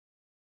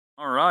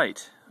All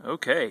right,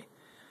 okay.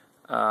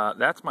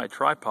 That's my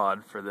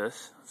tripod for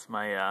this. It's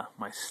my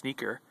my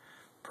sneaker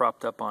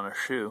propped up on a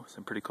shoe.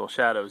 Some pretty cool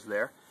shadows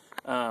there.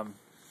 I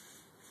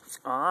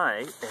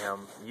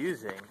am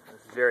using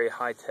this very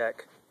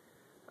high-tech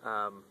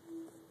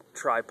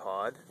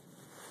tripod.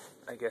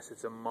 I guess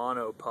it's a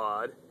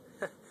monopod,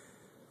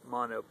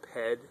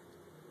 monoped.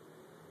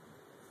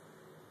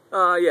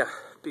 Yeah,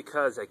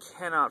 because I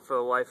cannot for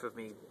the life of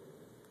me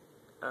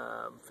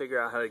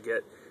figure out how to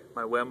get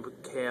my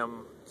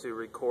webcam to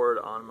record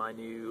on my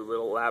new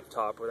little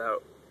laptop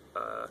without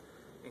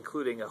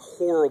including a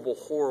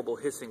horrible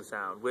hissing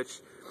sound, which,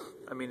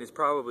 I mean, is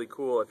probably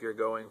cool if you're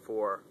going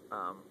for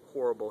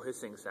horrible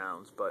hissing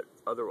sounds, but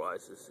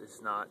otherwise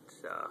it's not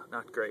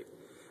great.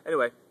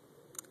 Anyway,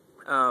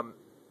 so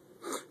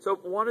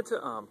wanted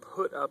to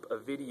put up a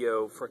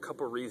video for a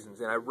couple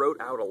reasons, and I wrote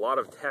out a lot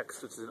of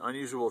text, which is an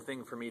unusual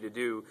thing for me to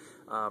do,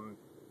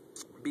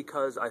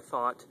 because I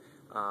thought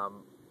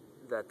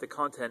that the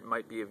content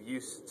might be of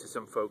use to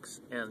some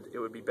folks, and it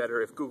would be better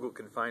if Google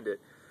can find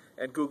it.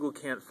 And Google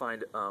can't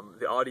find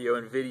the audio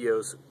and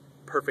videos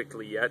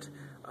perfectly yet,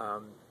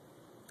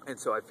 and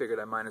so I figured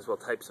I might as well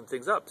type some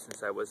things up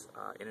since I was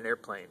in an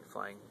airplane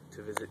flying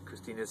to visit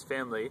Christina's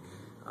family,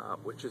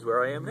 which is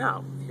where I am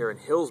now, here in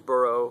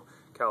Hillsborough,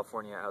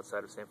 California,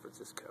 outside of San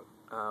Francisco.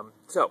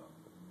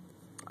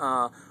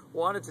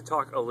 Wanted to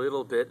talk a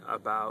little bit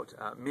about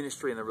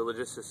ministry in the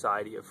Religious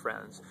Society of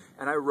Friends,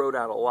 and I wrote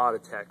out a lot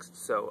of text,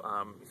 so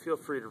feel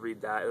free to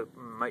read that. It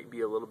might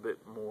be a little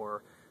bit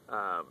more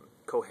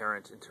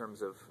coherent in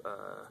terms of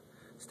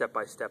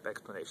step-by-step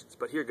explanations,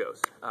 but here goes.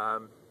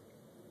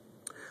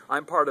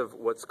 I'm part of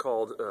what's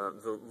called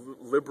the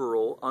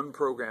liberal,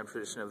 unprogrammed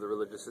tradition of the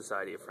Religious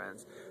Society of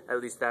Friends. At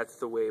least that's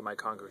the way my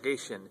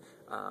congregation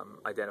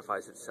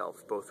identifies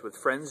itself, both with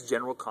Friends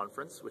General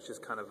Conference, which is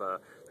kind of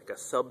like a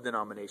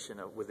sub-denomination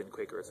within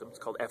Quakerism. It's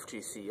called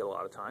FGC a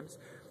lot of times.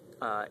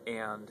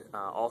 And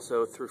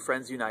also through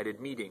Friends United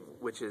Meeting,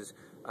 which is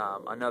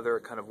another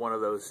kind of one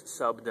of those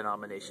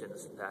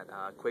sub-denominations that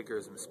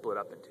Quakerism is split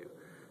up into.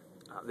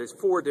 There's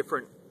four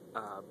different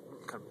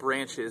kind of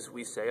branches,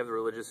 we say, of the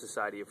Religious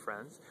Society of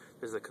Friends.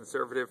 There's the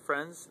Conservative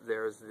Friends,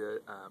 there's the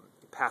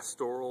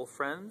Pastoral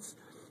Friends,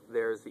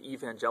 there's the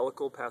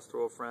Evangelical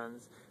Pastoral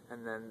Friends,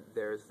 and then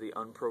there's the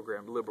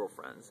Unprogrammed Liberal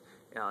Friends.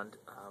 And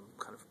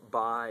kind of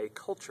by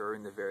culture,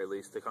 in the very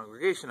least, the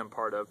congregation I'm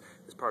part of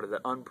is part of the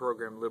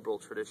unprogrammed liberal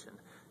tradition.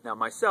 Now,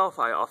 myself,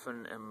 I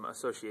often am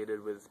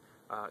associated with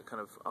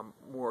kind of a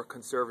more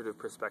conservative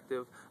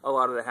perspective. A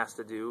lot of that has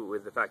to do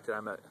with the fact that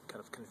I'm a kind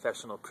of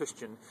confessional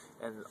Christian,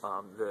 and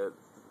the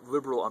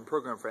liberal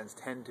unprogrammed friends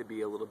tend to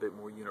be a little bit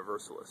more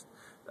universalist.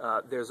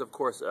 There's, of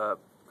course, a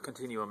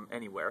continuum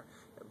anywhere,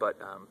 but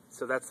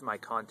so that's my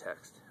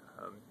context.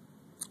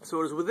 So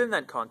it was within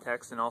that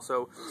context, and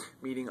also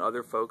meeting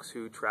other folks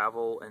who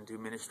travel and do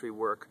ministry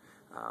work,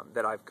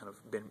 that I've kind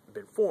of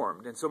been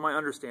formed. And so my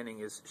understanding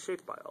is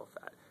shaped by all of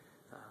that.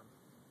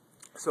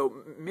 So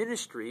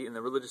ministry in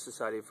the Religious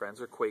Society of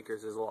Friends, or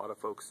Quakers, as a lot of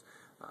folks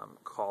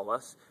call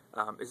us,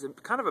 is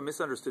kind of a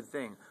misunderstood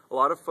thing. A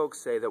lot of folks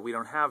say that we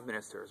don't have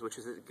ministers, which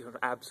is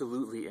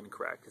absolutely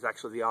incorrect. It's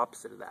actually the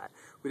opposite of that.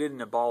 We didn't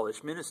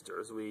abolish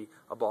ministers, we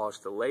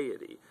abolished the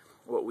laity.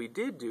 What we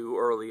did do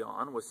early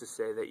on was to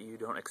say that you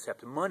don't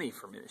accept money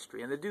for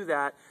ministry. And to do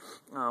that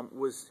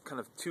was kind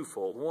of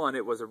twofold. One,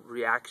 it was a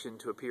reaction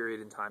to a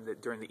period in time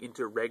that during the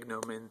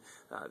interregnum in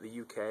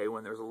the UK,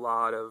 when there was a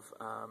lot of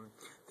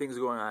things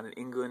going on in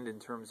England in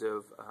terms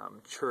of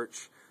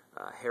church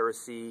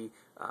heresy,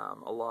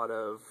 a lot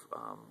of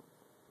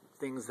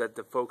things that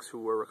the folks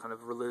who were kind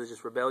of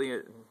religious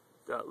rebellion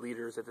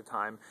leaders at the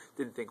time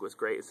didn't think was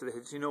great. So they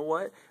said, you know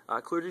what,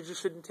 clergy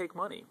just shouldn't take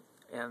money.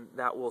 And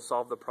that will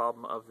solve the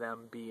problem of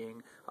them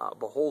being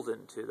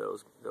beholden to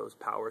those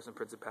powers and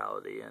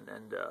principality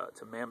and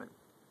to mammon.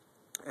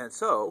 And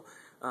so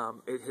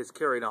it has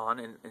carried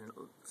on in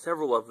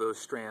several of those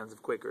strands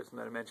of Quakerism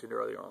that I mentioned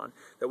earlier on,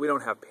 that we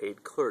don't have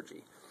paid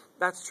clergy.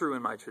 That's true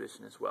in my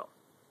tradition as well.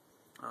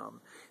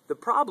 The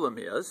problem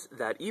is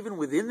that even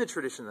within the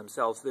tradition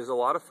themselves, there's a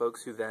lot of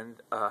folks who then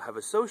have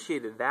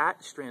associated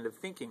that strand of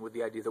thinking with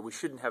the idea that we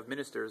shouldn't have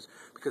ministers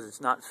because it's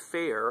not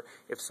fair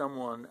if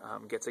someone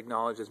gets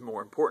acknowledged as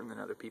more important than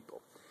other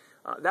people.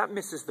 That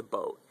misses the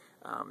boat.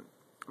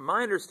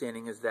 My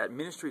understanding is that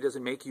ministry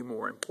doesn't make you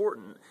more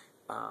important.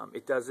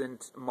 It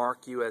doesn't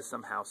mark you as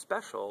somehow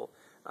special.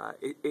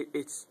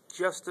 It's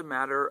just a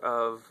matter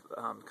of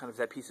kind of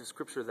that piece of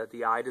scripture that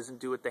the eye doesn't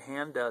do what the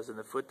hand does and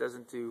the foot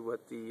doesn't do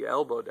what the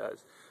elbow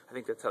does. I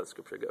think that's how the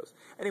scripture goes.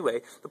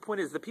 Anyway, the point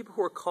is the people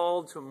who are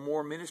called to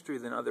more ministry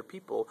than other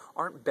people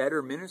aren't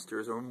better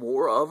ministers or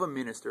more of a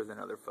minister than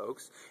other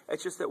folks.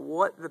 It's just that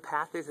what the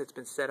path is that's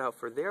been set out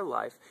for their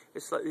life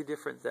is slightly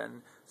different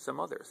than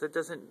some others. That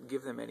doesn't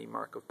give them any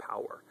mark of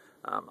power,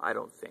 I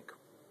don't think.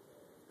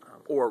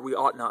 Or we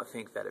ought not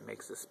think that it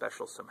makes us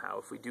special somehow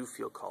if we do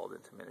feel called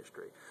into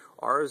ministry.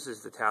 Ours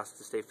is the task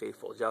to stay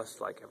faithful, just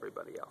like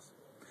everybody else.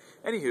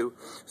 Anywho,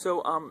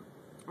 so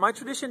My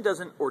tradition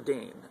doesn't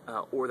ordain,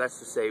 or that's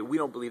to say, we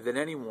don't believe that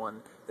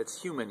anyone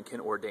that's human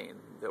can ordain.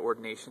 The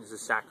ordination is a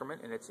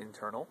sacrament and it's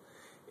internal.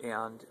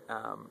 And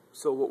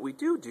so what we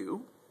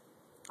do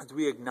is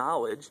we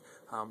acknowledge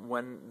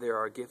when there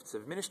are gifts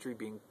of ministry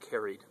being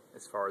carried,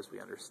 as far as we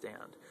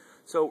understand.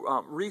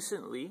 So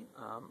recently,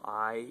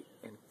 I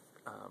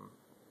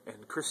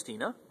and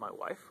Christina, my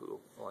wife, who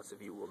lots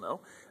of you will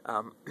know,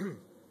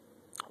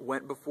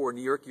 went before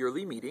New York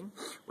Yearly Meeting,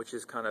 which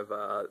is kind of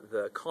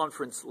the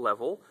conference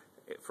level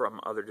from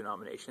other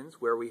denominations,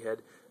 where we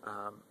had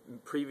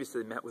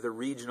previously met with a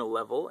regional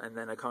level and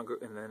then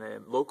a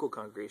local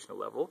congregational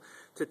level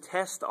to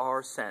test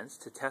our sense,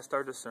 to test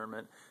our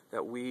discernment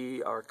that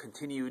we are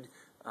continue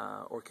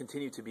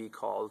to be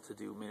called to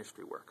do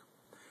ministry work.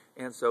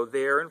 And so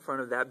there, in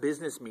front of that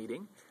business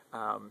meeting,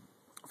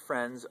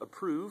 friends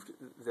approved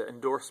the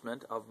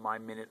endorsement of my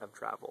minute of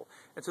travel.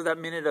 And so that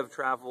minute of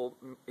travel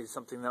is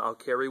something that I'll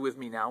carry with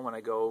me now when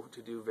I go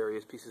to do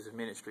various pieces of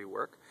ministry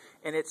work.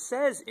 And it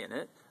says in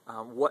it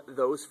what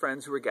those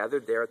friends who were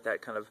gathered there at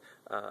that kind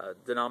of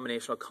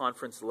denominational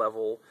conference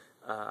level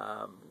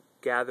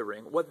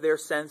gathering, what their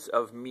sense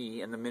of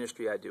me and the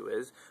ministry I do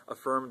is,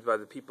 affirmed by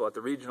the people at the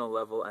regional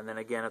level and then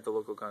again at the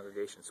local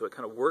congregation. So it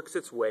kind of works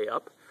its way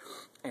up,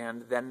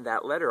 and then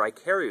that letter I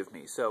carry with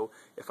me. So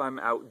if I'm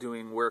out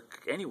doing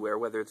work anywhere,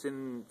 whether it's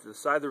in the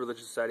side of the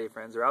Religious Society of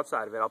Friends or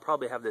outside of it, I'll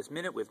probably have this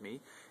minute with me,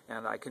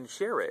 and I can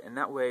share it. And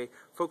that way,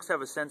 folks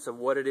have a sense of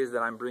what it is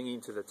that I'm bringing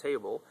to the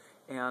table.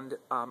 And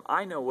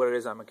I know what it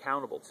is I'm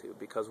accountable to,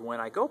 because when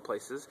I go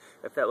places,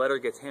 if that letter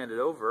gets handed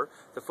over,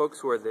 the folks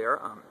who are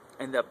there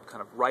end up kind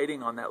of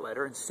writing on that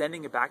letter and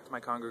sending it back to my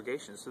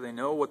congregation so they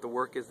know what the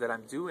work is that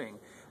I'm doing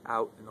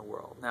out in the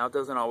world. Now, it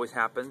doesn't always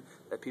happen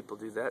that people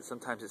do that.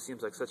 Sometimes it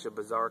seems like such a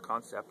bizarre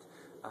concept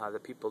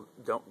that people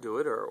don't do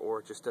it or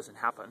it just doesn't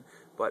happen.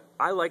 But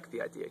I like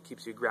the idea. It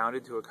keeps you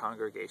grounded to a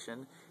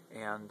congregation.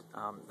 And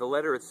the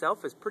letter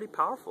itself is pretty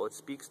powerful. It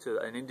speaks to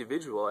an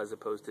individual as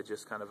opposed to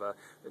just kind of a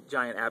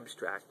giant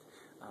abstract.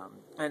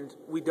 And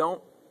we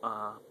don't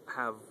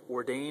have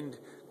ordained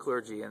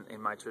clergy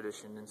in my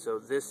tradition. And so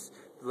this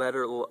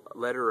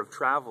letter of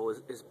travel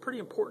is pretty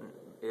important.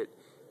 It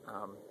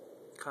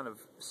kind of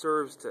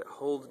serves to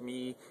hold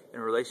me in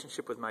a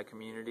relationship with my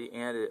community,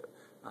 and it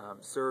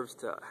serves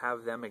to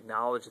have them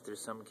acknowledge that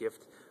there's some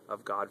gift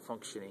of God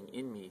functioning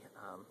in me,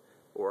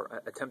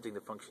 or attempting to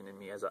function in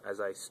me as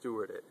I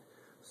steward it.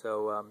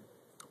 So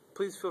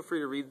please feel free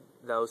to read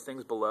those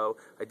things below.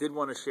 I did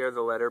want to share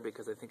the letter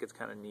because I think it's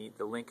kind of neat.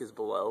 The link is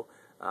below,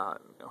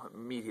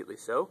 immediately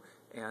so.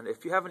 And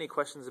if you have any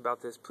questions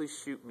about this, please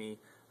shoot me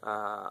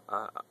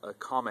a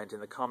comment in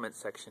the comment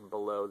section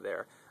below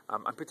there.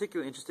 I'm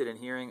particularly interested in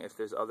hearing if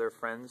there's other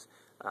friends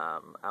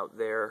out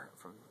there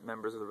from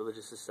members of the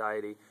Religious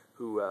Society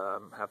who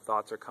have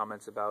thoughts or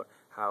comments about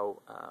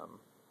how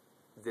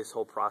this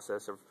whole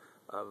process of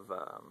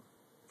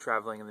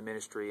traveling in the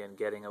ministry and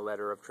getting a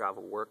letter of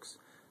travel works.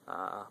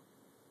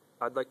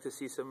 I'd like to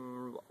see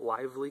some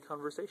lively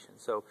conversation.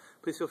 So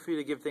please feel free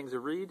to give things a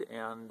read,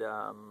 and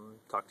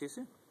talk to you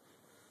soon.